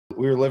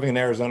we were living in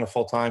Arizona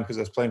full time because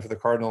I was playing for the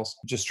Cardinals.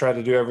 Just tried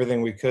to do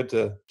everything we could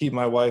to keep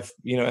my wife,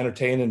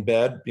 entertained in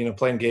bed,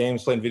 playing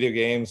games, playing video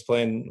games,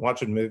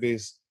 watching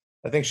movies.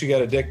 I think she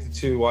got addicted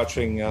to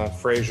watching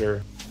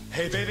Frasier.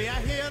 Hey baby, I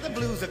hear the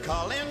blues are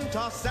calling,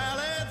 tossed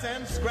salads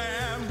and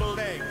scrambled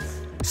eggs.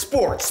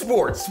 Sports.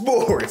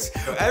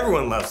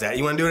 Everyone loves that.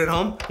 You want to do it at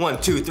home?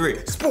 1, 2,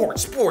 3.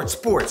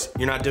 Sports.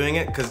 You're not doing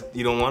it because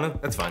you don't want to?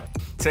 That's fine.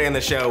 Today on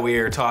the show, we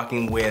are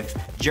talking with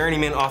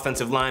journeyman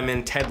offensive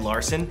lineman Ted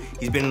Larsen.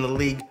 He's been in the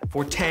league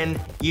for 10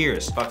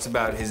 years. Talks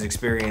about his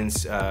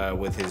experience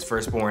with his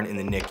firstborn in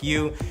the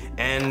NICU,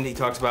 and he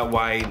talks about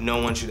why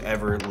no one should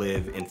ever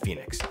live in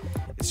Phoenix.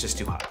 It's just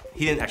too hot.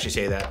 He didn't actually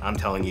say that. I'm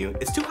telling you,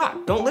 it's too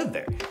hot. Don't live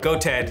there. Go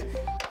Ted.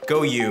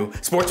 Go you.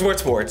 Sports.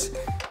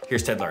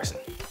 Here's Ted Larsen.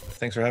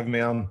 Thanks for having me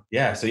on.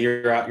 Yeah, so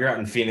you're out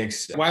in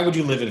Phoenix. Why would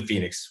you live in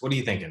Phoenix? What are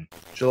you thinking?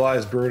 July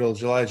is brutal.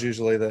 July is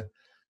usually the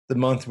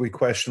month we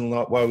question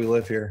why we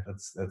live here.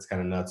 That's kind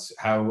of nuts.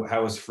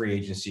 How is free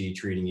agency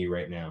treating you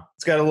right now?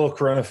 It's got a little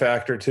Corona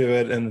factor to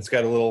it, and it's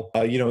got a little,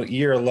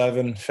 year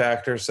 11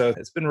 factor. So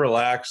it's been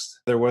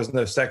relaxed. There was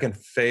no second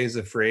phase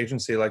of free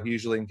agency like you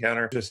usually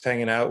encounter. Just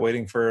hanging out,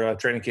 waiting for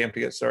training camp to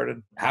get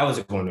started. How is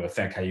it going to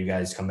affect how you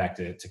guys come back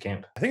to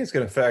camp? I think it's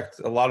going to affect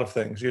a lot of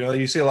things.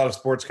 You see a lot of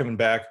sports coming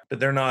back, but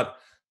they're not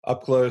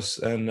up close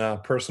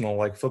and personal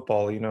like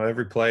football.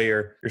 Every play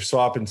you're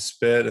swapping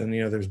spit, and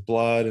there's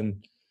blood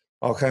and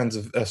all kinds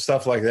of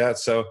stuff like that.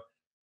 So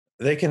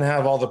they can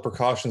have all the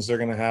precautions they're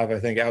going to have, I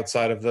think,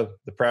 outside of the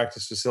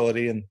practice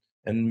facility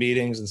and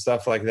meetings and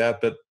stuff like that.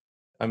 But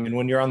I mean,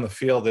 when you're on the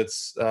field,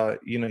 it's,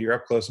 you're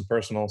up close and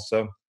personal.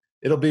 So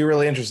it'll be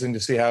really interesting to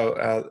see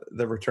how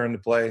the return to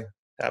play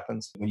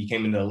happens. When you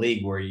came into the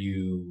league, were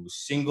you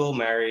single,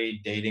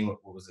 married, dating?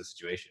 What was the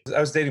situation? I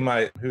was dating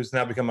who's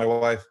now become my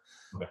wife.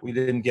 Okay. We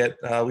got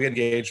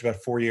engaged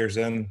about 4 years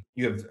in.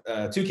 You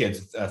have 2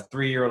 kids, a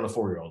 3-year-old and a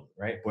 4-year-old,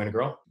 right? Boy and a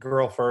girl?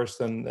 Girl first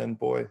and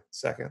boy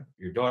second.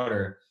 Your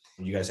daughter,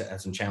 you guys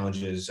had some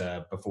challenges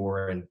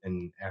before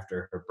and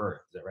after her birth,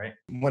 is that right?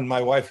 When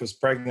my wife was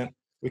pregnant,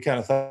 we kind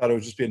of thought it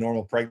would just be a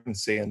normal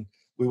pregnancy. And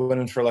we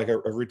went in for like a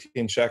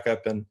routine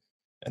checkup, and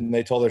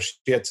they told her she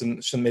had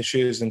some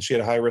issues and she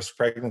had a high risk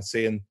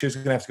pregnancy, and she was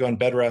going to have to go on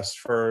bed rest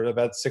for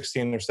about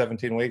 16 or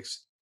 17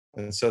 weeks.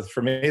 And so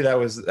for me, that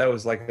was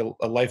like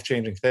a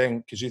life-changing thing,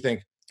 because you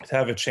think to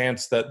have a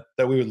chance that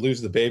we would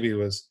lose the baby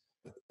was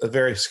a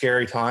very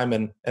scary time,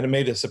 and it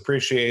made us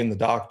appreciate the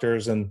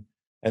doctors and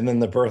then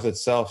the birth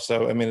itself.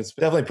 So, I mean, it's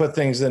definitely put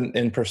things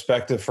in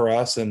perspective for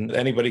us, and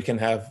anybody can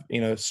have,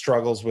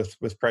 struggles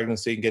with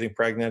pregnancy and getting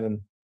pregnant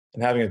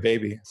and having a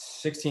baby.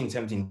 16,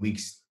 17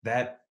 weeks,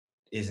 that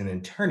is an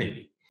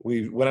eternity.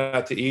 We went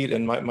out to eat,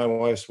 and my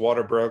wife's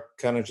water broke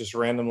kind of just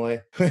randomly.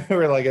 We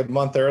were like a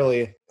month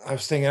early. I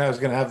was thinking I was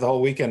going to have the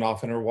whole weekend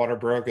off, and her water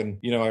broke. And,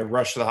 I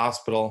rushed to the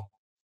hospital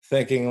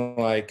thinking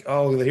like,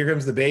 oh, here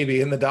comes the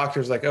baby. And the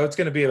doctor's like, oh, it's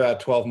going to be about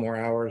 12 more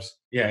hours.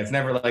 Yeah, it's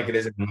never like it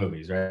is in the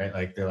movies, right?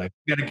 Like they're like,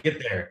 we got to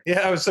get there.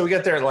 Yeah, so we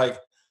get there at like,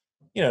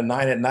 9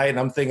 at night. And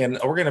I'm thinking,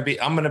 I'm going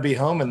to be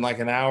home in like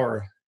an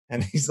hour.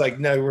 And he's like,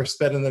 no, we're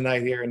spending the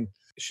night here. And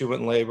she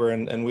went in labor,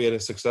 and we had a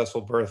successful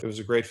birth. It was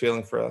a great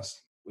feeling for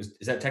us. Is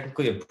that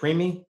technically a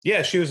preemie?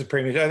 Yeah, she was a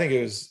preemie. I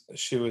think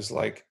she was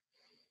like,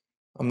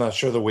 I'm not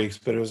sure the weeks,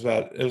 but it was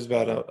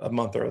about a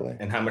month early.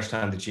 And how much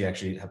time did she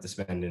actually have to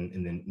spend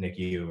in the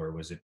NICU, or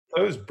was it?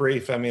 It was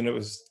brief. I mean, it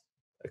was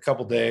a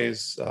couple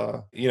days,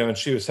 and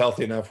she was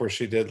healthy enough where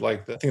she did I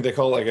think they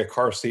call it like a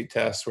car seat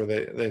test, where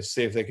they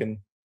see if they can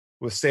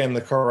withstand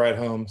the car ride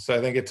home. So I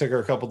think it took her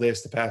a couple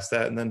days to pass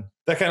that. And then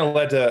that kind of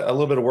led to a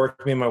little bit of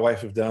work me and my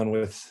wife have done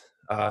with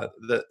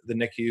the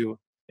NICU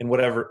in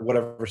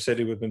whatever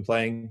city we've been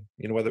playing,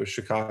 whether it was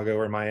Chicago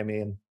or Miami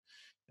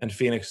and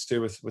Phoenix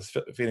too, with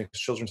Phoenix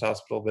Children's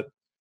Hospital. But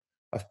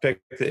I've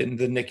picked the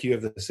NICU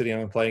of the city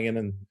I'm playing in,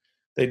 and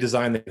they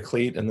design the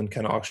cleat and then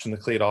kind of auction the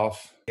cleat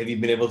off. Have you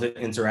been able to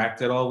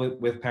interact at all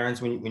with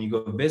parents when you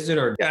go visit?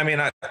 Or yeah, I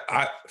mean,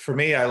 for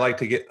me, I like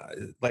to get,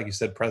 like you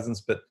said,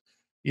 presents, but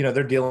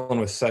they're dealing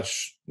with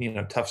such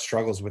tough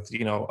struggles with a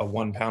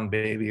 1-pound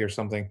baby or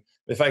something.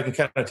 If I can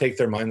kind of take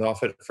their mind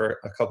off it for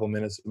a couple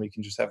minutes, and we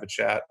can just have a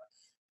chat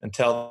and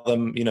tell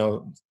them,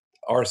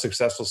 our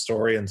successful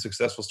story and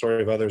successful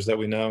story of others that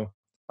we know,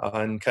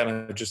 and kind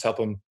of just help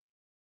them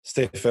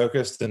stay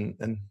focused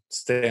and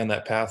stay on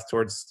that path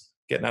towards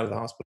getting out of the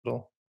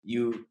hospital.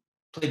 You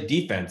played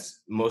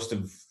defense most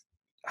of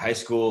high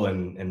school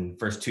and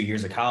first 2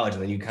 years of college,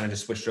 and then you kind of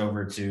just switched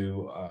over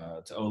to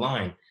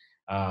O-line.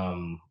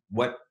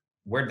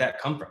 Where'd that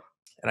come from?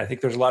 And I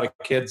think there's a lot of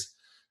kids,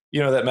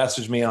 that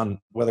message me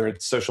on whether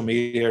it's social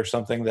media or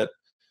something that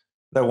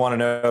want to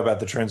know about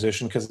the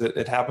transition, because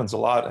it happens a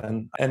lot.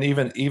 And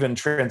even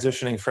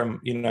transitioning from,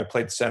 I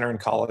played center in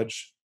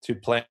college to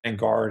playing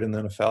guard in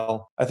the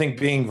NFL. I think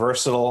being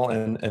versatile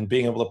and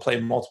being able to play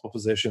multiple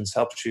positions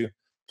helps you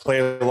play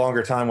a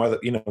longer time, whether,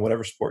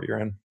 whatever sport you're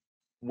in.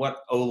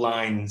 What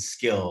O-line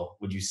skill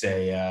would you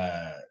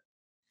say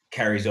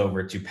carries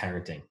over to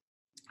parenting?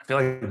 I feel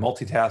like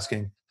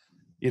multitasking,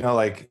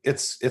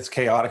 it's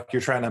chaotic.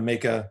 You're trying to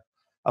make a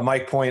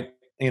mic point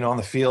on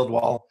the field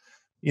while,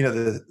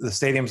 the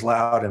stadium's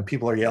loud and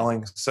people are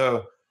yelling.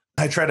 So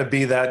I try to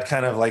be that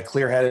kind of like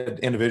clear-headed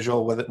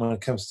individual with it when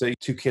it comes to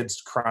two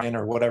kids crying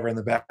or whatever in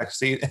the back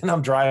seat and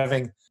I'm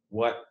driving.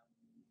 What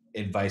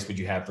advice would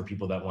you have for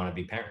people that want to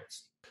be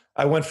parents?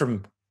 I went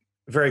from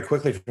very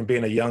quickly from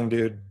being a young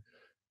dude,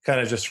 kind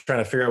of just trying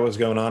to figure out what was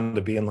going on,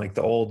 to being like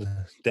the old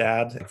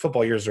dad. Like,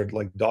 football years are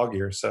like dog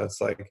years. So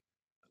it's like,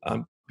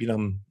 I'm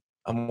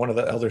one of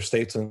the elder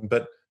statesmen,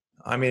 but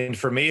I mean,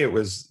 for me, it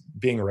was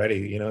being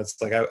ready.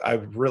 It's like, I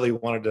really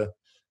wanted to,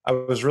 I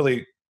was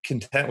really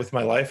content with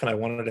my life and I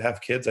wanted to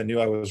have kids. I knew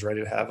I was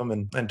ready to have them,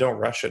 and don't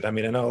rush it. I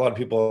mean, I know a lot of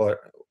people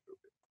are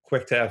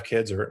quick to have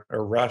kids or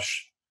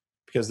rush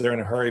because they're in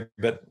a hurry,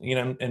 but,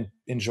 and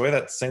enjoy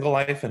that single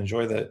life and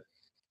enjoy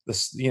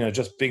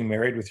just being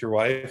married with your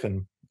wife.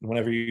 And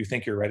whenever you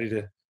think you're ready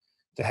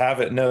to have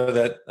it, know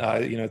that,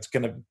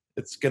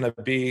 it's going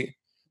to be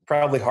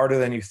probably harder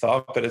than you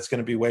thought, but it's going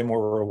to be way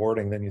more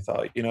rewarding than you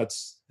thought.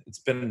 It's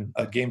been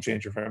a game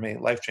changer for me,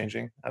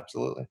 life-changing.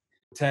 Absolutely.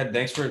 Ted,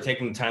 thanks for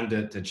taking the time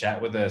to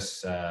chat with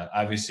us.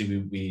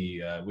 Obviously,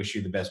 we wish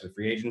you the best with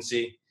free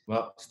agency.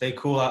 Well, stay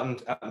cool out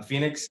in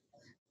Phoenix,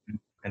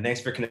 and thanks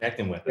for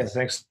connecting with us. Yeah,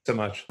 thanks so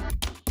much.